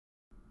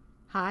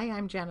Hi,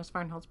 I'm Janice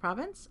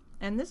Farnholz-Province,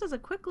 and this is a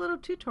quick little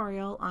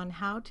tutorial on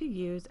how to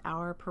use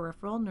our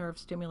peripheral nerve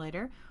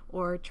stimulator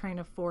or train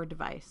of 4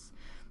 device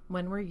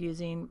when we're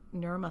using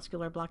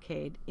neuromuscular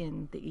blockade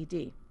in the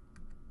ED.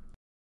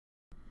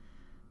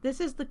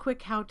 This is the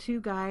quick how-to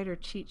guide or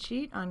cheat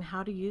sheet on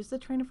how to use the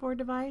train of 4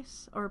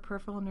 device or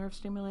peripheral nerve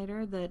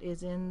stimulator that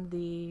is in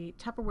the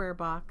Tupperware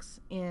box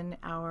in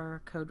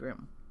our code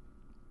room.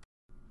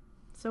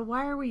 So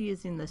why are we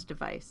using this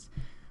device?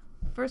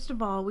 First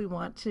of all, we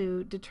want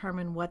to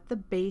determine what the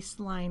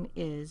baseline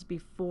is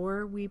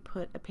before we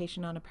put a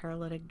patient on a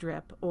paralytic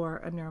drip or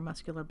a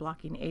neuromuscular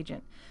blocking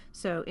agent.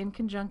 So in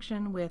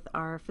conjunction with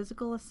our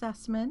physical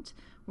assessment,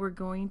 we're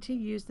going to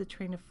use the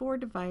train of 4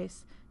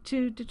 device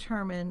to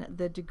determine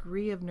the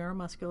degree of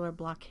neuromuscular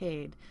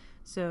blockade.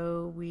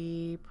 So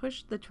we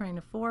push the train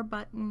of 4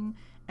 button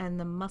and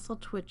the muscle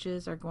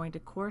twitches are going to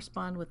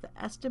correspond with the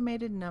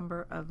estimated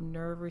number of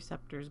nerve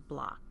receptors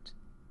blocked.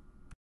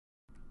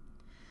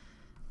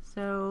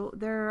 So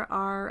there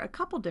are a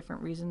couple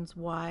different reasons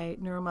why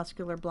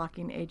neuromuscular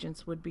blocking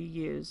agents would be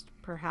used,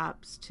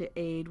 perhaps to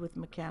aid with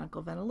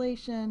mechanical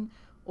ventilation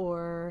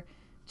or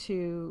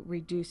to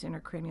reduce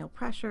intracranial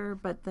pressure,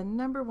 but the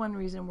number one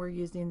reason we're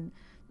using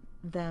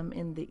them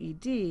in the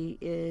ED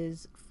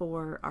is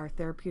for our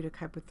therapeutic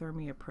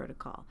hypothermia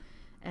protocol.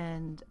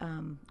 And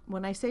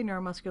when I say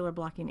neuromuscular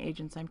blocking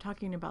agents, I'm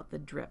talking about the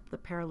drip, the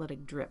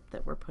paralytic drip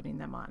that we're putting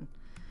them on.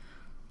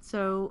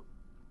 So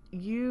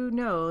you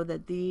know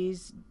that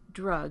these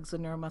drugs, the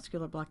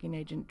neuromuscular blocking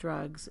agent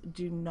drugs,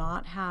 do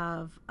not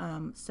have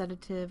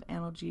sedative,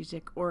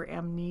 analgesic, or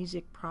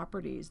amnesic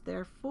properties.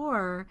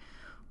 Therefore,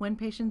 when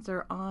patients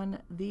are on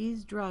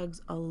these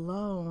drugs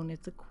alone,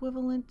 it's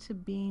equivalent to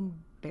being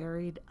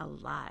buried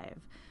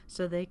alive.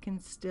 So they can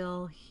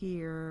still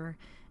hear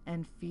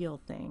and feel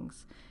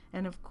things.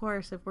 And of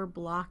course, if we're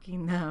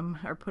blocking them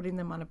or putting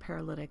them on a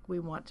paralytic, we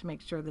want to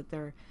make sure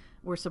that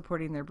we're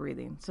supporting their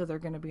breathing. So they're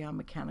going to be on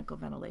mechanical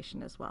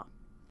ventilation as well.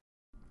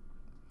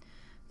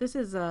 This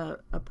is a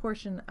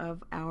portion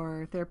of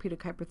our therapeutic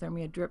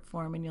hyperthermia drip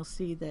form, and you'll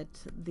see that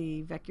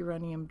the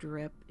vecuronium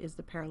drip is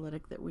the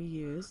paralytic that we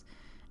use,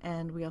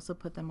 and we also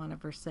put them on a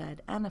Versed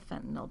and a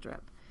fentanyl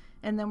drip.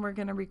 And then we're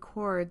going to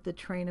record the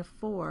train of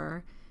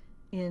 4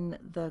 in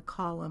the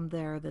column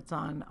there that's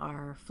on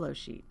our flow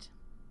sheet.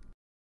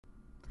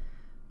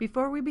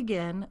 Before we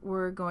begin,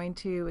 we're going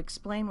to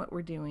explain what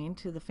we're doing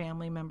to the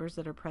family members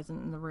that are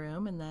present in the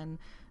room, and then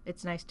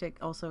it's nice to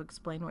also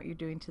explain what you're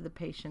doing to the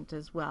patient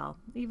as well,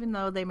 even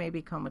though they may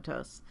be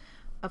comatose.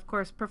 Of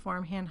course,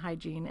 perform hand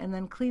hygiene and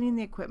then cleaning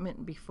the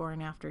equipment before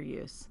and after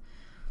use.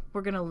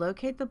 We're going to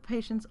locate the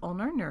patient's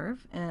ulnar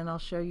nerve, and I'll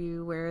show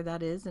you where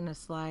that is in a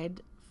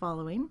slide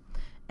following.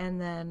 And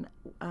then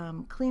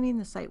cleaning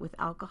the site with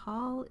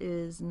alcohol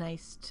is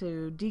nice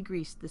to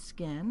degrease the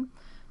skin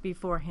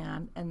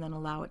beforehand and then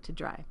allow it to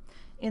dry.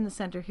 In the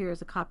center here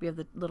is a copy of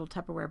the little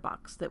Tupperware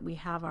box that we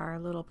have our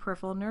little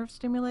peripheral nerve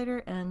stimulator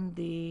and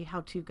the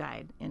how-to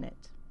guide in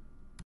it.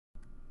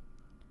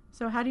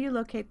 So how do you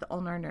locate the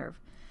ulnar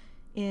nerve?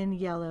 In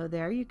yellow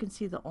there you can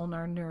see the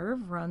ulnar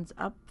nerve runs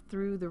up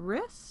through the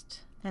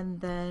wrist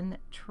and then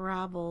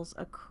travels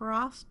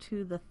across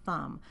to the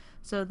thumb.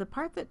 So the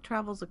part that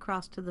travels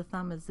across to the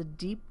thumb is the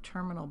deep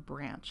terminal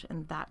branch,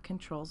 and that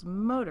controls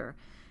motor.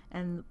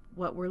 And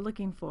what we're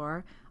looking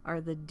for are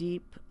the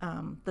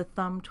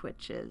thumb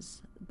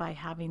twitches by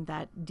having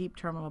that deep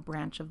terminal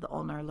branch of the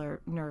ulnar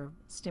nerve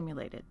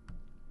stimulated.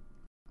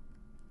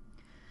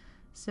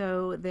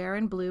 So there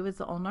in blue is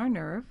the ulnar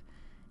nerve,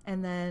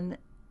 and then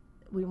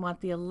we want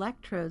the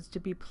electrodes to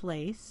be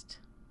placed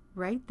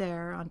right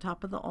there on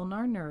top of the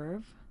ulnar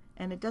nerve.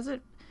 And it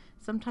doesn't,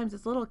 sometimes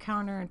it's a little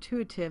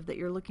counterintuitive that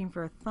you're looking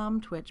for a thumb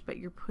twitch, but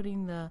you're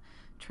putting the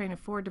train of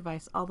 4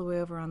 device all the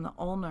way over on the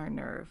ulnar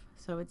nerve.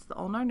 So it's the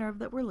ulnar nerve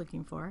that we're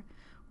looking for.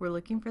 We're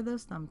looking for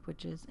those thumb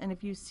twitches. And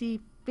if you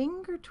see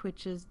finger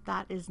twitches,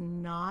 that is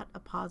not a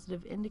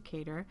positive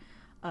indicator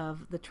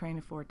of the train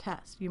of 4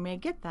 test. You may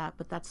get that,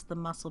 but that's the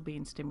muscle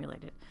being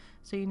stimulated.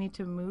 So you need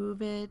to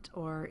move it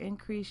or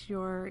increase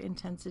your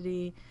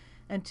intensity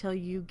until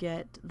you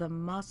get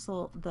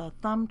the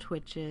thumb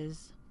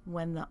twitches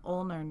when the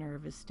ulnar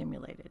nerve is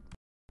stimulated.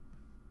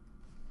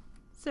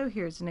 So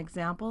here's an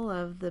example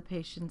of the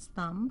patient's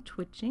thumb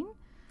twitching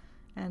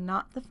and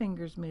not the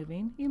fingers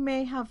moving. You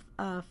may have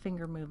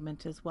finger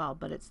movement as well,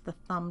 but it's the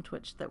thumb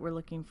twitch that we're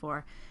looking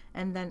for.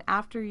 And then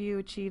after you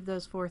achieve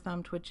those 4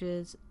 thumb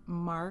twitches,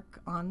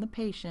 mark on the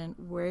patient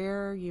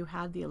where you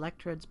had the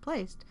electrodes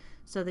placed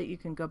so that you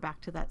can go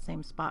back to that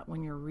same spot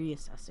when you're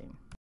reassessing.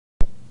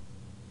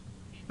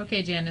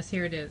 Okay, Janice,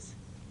 here it is.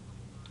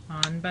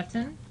 On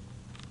button,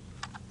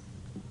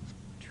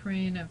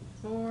 train of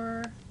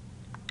 4.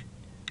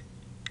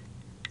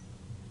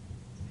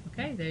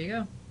 Okay, there you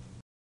go.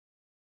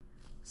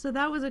 So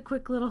that was a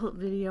quick little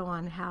video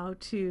on how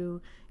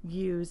to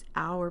use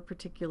our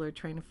particular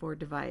train of 4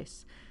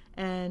 device.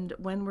 And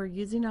when we're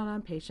using it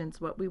on patients,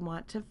 what we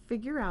want to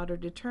figure out or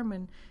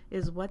determine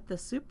is what the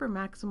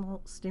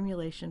supramaximal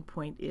stimulation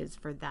point is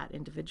for that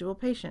individual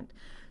patient.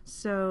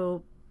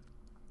 So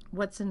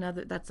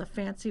That's a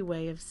fancy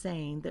way of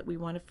saying that we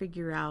want to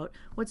figure out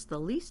what's the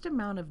least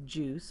amount of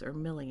juice or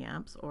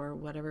milliamps or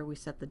whatever we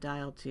set the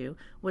dial to,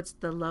 what's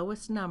the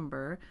lowest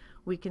number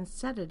we can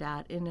set it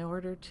at in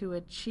order to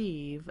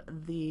achieve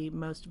the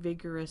most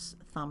vigorous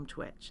thumb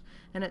twitch.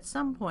 And at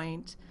some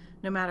point,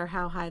 no matter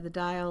how high the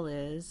dial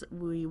is,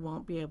 we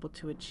won't be able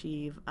to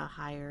achieve a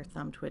higher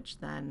thumb twitch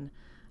than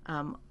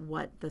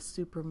what the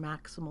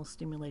supramaximal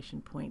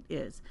stimulation point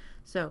is.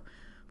 So,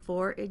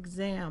 for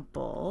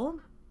example,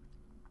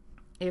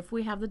 if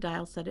we have the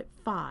dial set at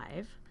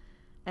 5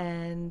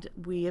 and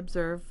we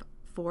observe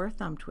 4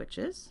 thumb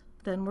twitches,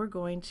 then we're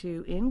going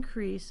to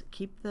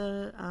keep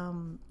the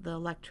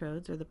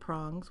electrodes or the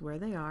prongs where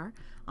they are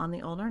on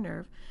the ulnar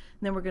nerve.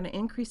 And then we're going to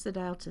increase the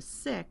dial to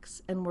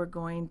 6, and we're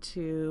going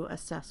to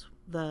assess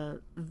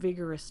the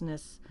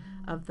vigorousness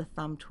of the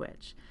thumb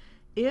twitch.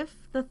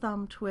 If the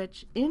thumb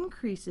twitch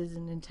increases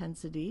in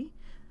intensity,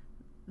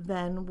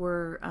 then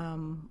we're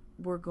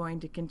going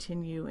to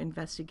continue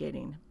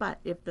investigating. But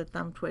if the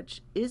thumb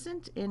twitch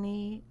isn't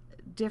any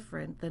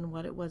different than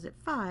what it was at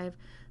 5,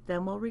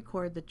 then we'll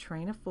record the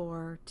train of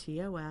 4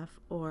 TOF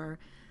or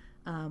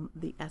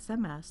the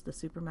SMS, the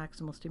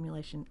supramaximal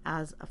stimulation,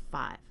 as a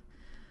 5.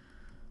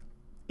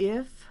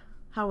 If,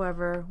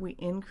 however, we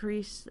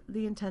increase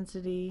the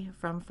intensity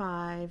from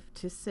 5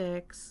 to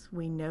 6,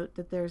 we note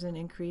that there's an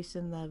increase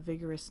in the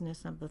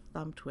vigorousness of the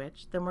thumb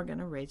twitch, then we're going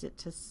to raise it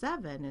to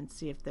 7 and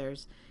see if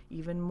there's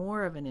even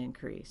more of an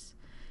increase.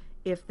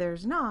 If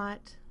there's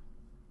not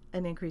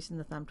an increase in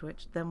the thumb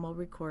twitch, then we'll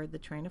record the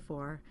train of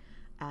 4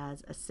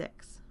 as a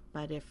 6.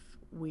 But if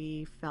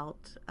we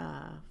felt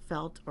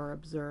or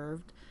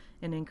observed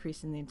an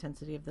increase in the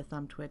intensity of the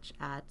thumb twitch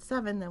at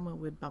 7, then we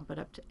would bump it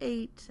up to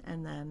 8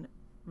 and then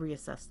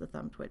reassess the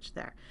thumb twitch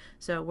there.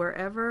 So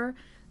wherever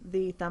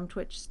the thumb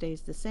twitch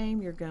stays the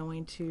same, you're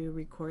going to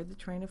record the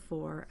train of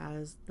 4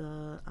 as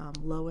the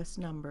lowest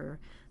number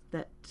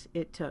that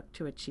it took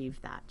to achieve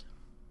that.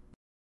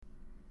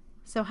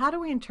 So how do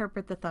we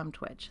interpret the thumb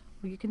twitch?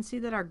 Well, you can see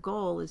that our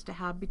goal is to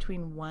have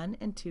between 1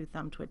 and 2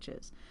 thumb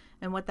twitches.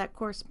 And what that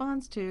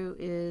corresponds to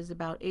is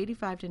about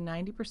 85 to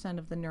 90%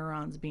 of the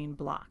neurons being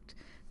blocked.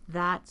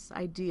 That's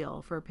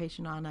ideal for a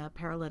patient on a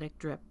paralytic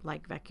drip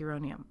like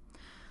vecuronium.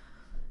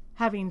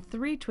 Having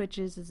 3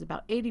 twitches is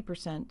about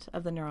 80%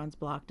 of the neurons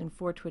blocked, and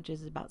 4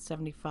 twitches is about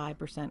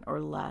 75%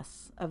 or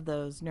less of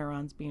those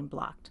neurons being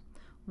blocked.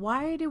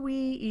 Why do we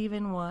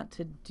even want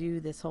to do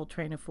this whole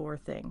train of 4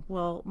 thing?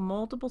 Well,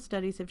 multiple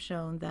studies have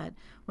shown that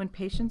when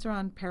patients are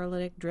on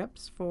paralytic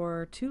drips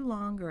for too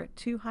long or at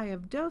too high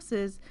of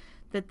doses,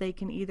 that they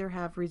can either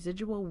have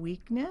residual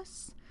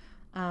weakness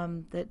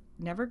that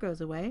never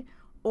goes away,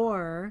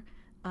 or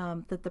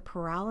that the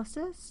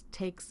paralysis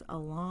takes a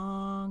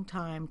long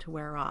time to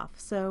wear off.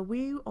 So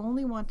we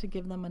only want to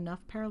give them enough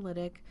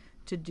paralytic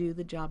to do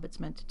the job it's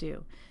meant to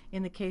do.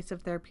 In the case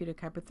of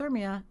therapeutic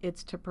hyperthermia,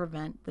 it's to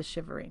prevent the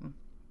shivering.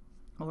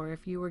 Or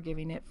if you were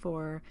giving it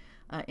for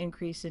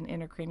increase in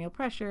intracranial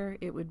pressure,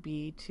 it would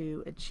be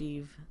to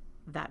achieve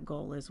that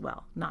goal as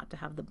well, not to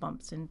have the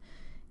bumps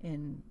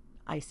in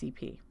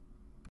ICP.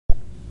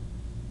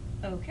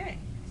 Okay,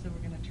 so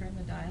we're going to turn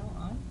the dial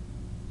on.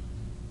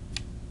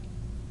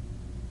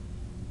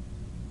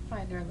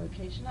 Find our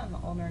location on the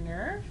ulnar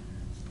nerve.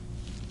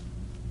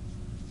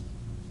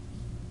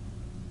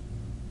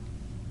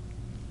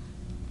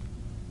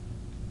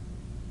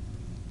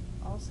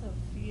 Also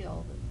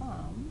feel the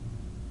thumb.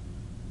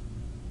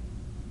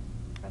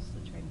 Press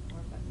the train of 4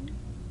 button.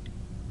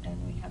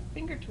 And we have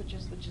finger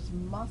twitches, which is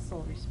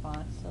muscle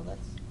response. So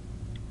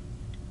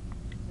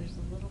there's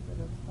a little bit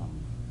of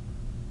thumb.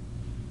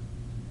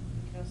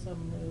 You can also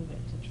move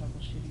it to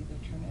troubleshoot, either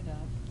turn it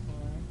up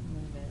or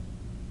move it.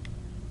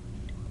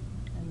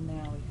 And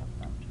now we have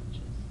thumb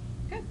twitches.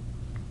 Good.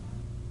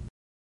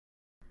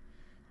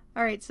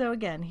 All right, so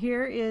again,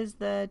 here is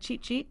the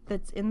cheat sheet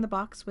that's in the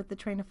box with the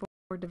train of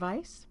 4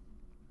 device.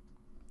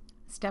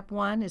 Step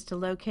 1 is to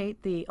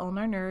locate the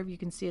ulnar nerve. You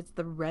can see it's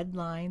the red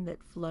line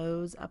that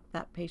flows up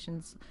that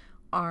patient's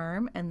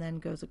arm and then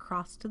goes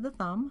across to the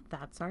thumb.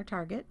 That's our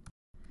target.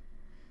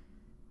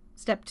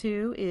 Step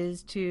 2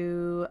 is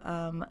to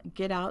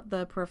get out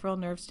the peripheral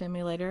nerve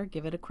stimulator,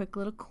 give it a quick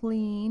little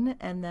clean,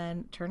 and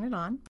then turn it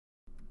on.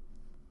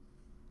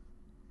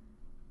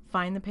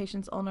 Find the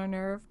patient's ulnar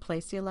nerve,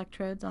 place the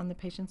electrodes on the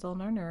patient's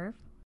ulnar nerve.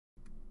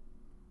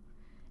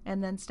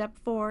 And then step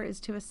 4 is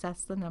to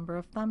assess the number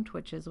of thumb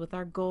twitches, with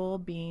our goal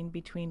being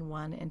between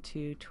 1 and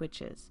 2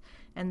 twitches.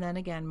 And then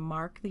again,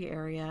 mark the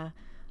area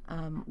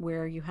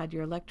where you had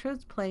your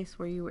electrodes placed,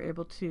 where you were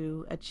able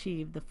to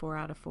achieve the 4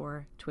 out of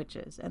 4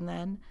 twitches. And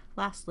then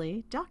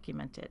lastly,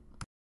 document it.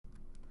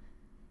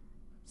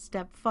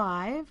 Step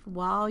 5,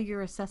 while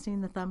you're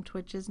assessing the thumb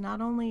twitches,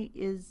 not only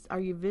are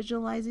you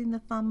visualizing the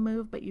thumb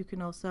move, but you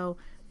can also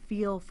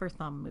feel for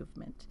thumb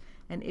movement.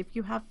 And if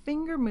you have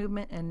finger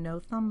movement and no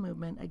thumb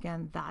movement,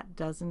 again, that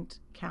doesn't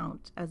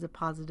count as a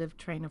positive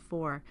train of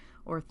 4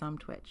 or thumb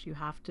twitch. You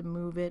have to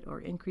move it or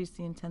increase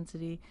the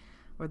intensity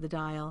or the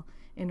dial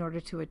in order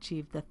to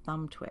achieve the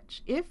thumb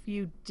twitch. If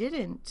you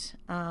didn't,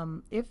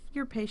 if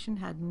your patient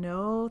had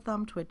no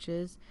thumb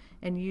twitches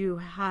and you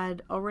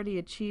had already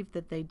achieved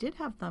that they did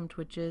have thumb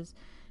twitches,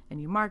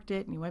 and you marked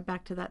it and you went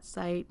back to that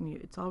site and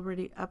it's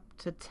already up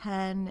to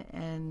 10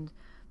 and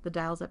the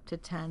dial's up to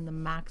 10, the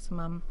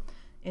maximum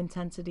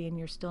intensity, and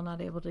you're still not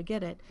able to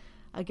get it,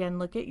 again,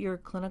 look at your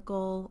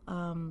clinical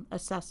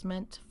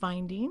assessment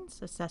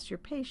findings, assess your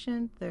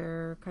patient,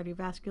 their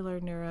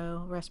cardiovascular,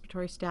 neuro,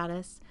 respiratory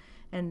status,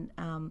 and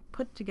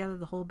put together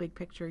the whole big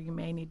picture. You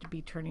may need to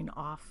be turning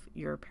off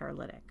your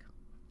paralytic.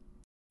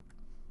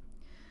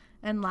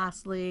 And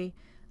lastly,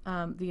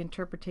 the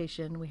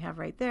interpretation we have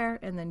right there,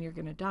 and then you're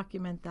going to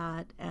document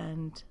that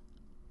and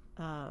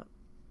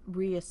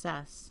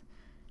reassess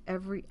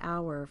every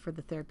hour for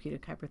the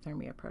therapeutic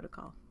hyperthermia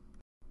protocol.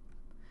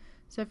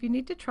 So if you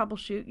need to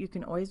troubleshoot, you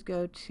can always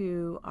go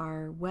to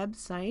our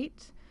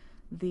website,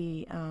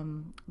 the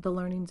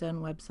Learning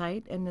Zone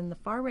website, and in the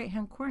far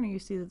right-hand corner you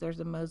see that there's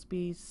a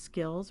Mosby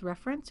skills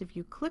reference. If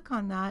you click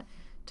on that,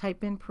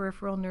 type in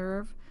peripheral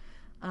nerve,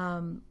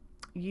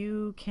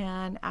 you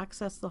can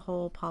access the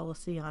whole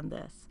policy on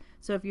this.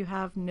 So if you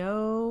have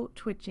no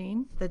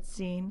twitching that's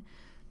seen,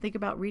 think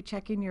about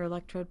rechecking your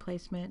electrode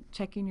placement,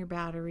 checking your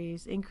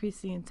batteries, increase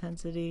the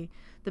intensity.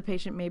 The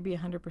patient may be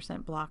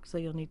 100% blocked, so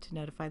you'll need to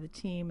notify the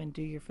team and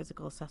do your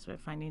physical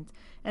assessment findings.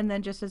 And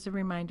then just as a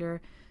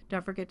reminder,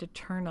 don't forget to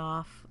turn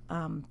off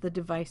the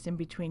device in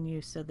between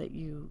use so that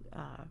you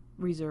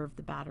reserve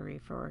the battery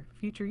for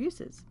future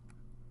uses.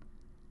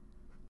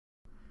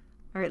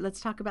 All right,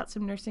 let's talk about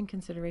some nursing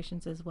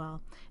considerations as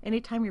well.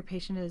 Anytime your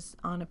patient is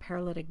on a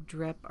paralytic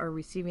drip or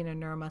receiving a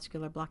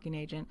neuromuscular blocking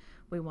agent,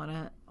 we want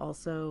to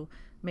also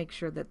make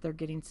sure that they're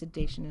getting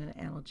sedation and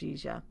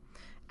analgesia.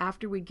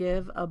 After we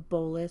give a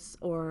bolus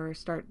or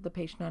start the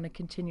patient on a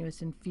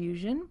continuous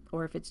infusion,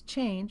 or if it's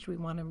changed, we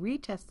want to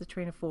retest the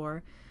train of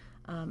 4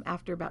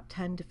 after about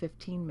 10 to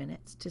 15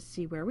 minutes to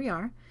see where we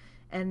are.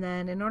 And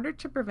then in order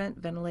to prevent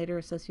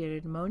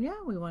ventilator-associated pneumonia,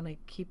 we want to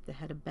keep the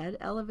head of bed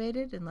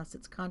elevated unless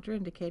it's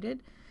contraindicated.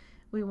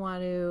 We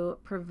want to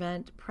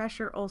prevent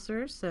pressure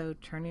ulcers, so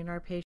turning our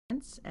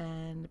patients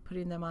and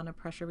putting them on a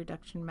pressure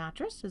reduction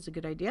mattress is a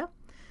good idea.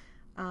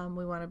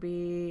 We want to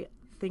be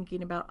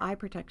thinking about eye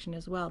protection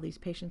as well. These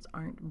patients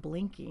aren't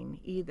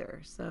blinking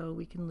either, so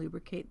we can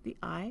lubricate the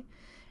eye.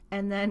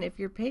 And then if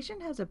your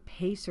patient has a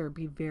pacer,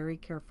 be very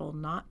careful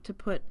not to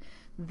put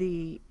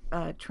the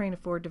train of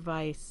 4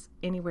 device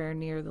anywhere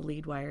near the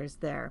lead wires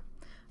there.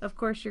 Of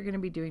course, you're going to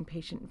be doing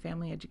patient and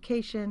family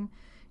education.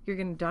 You're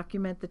going to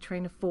document the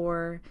train of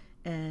 4,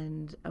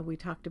 and we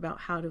talked about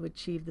how to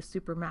achieve the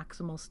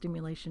supramaximal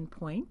stimulation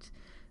point.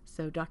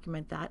 So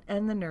document that,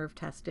 and the nerve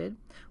tested.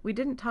 We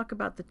didn't talk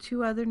about the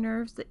 2 other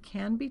nerves that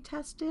can be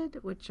tested,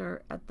 which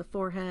are at the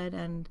forehead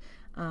and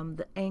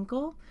the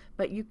ankle,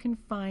 but you can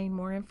find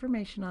more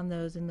information on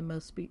those in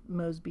the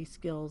Mosby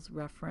skills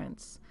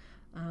reference.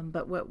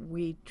 But what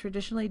we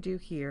traditionally do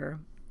here,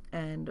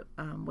 and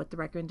what the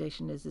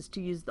recommendation is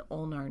to use the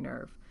ulnar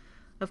nerve.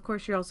 Of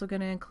course, you're also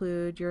going to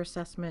include your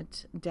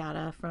assessment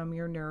data from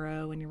your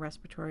neuro and your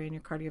respiratory and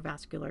your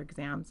cardiovascular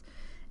exams,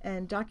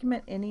 and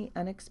document any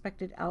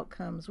unexpected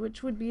outcomes,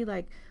 which would be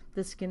like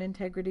the skin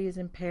integrity is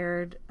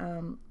impaired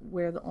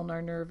where the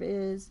ulnar nerve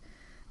is,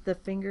 the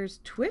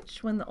fingers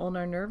twitch when the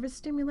ulnar nerve is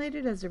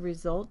stimulated as a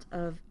result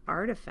of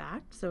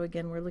artifact. So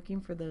again, we're looking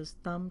for those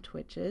thumb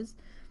twitches.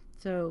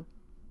 So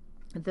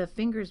the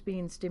fingers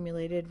being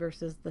stimulated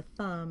versus the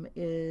thumb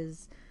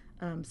is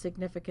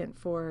significant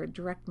for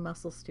direct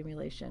muscle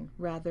stimulation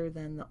rather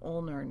than the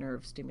ulnar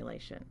nerve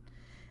stimulation.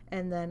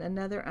 And then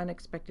another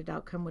unexpected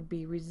outcome would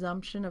be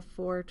resumption of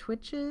 4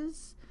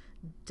 twitches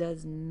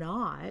does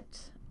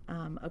not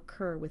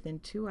occur within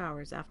 2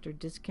 hours after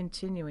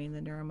discontinuing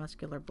the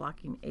neuromuscular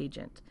blocking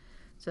agent.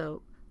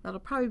 So that'll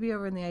probably be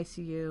over in the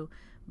ICU,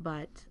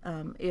 but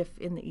if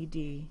in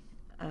the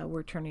ED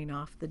we're turning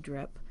off the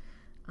drip,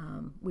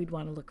 we'd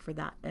want to look for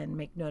that and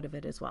make note of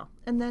it as well.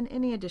 And then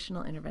any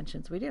additional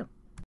interventions we do.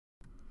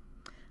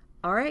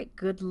 All right,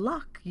 good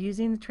luck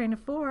using the train of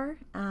 4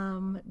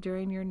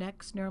 during your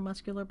next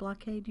neuromuscular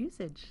blockade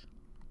usage.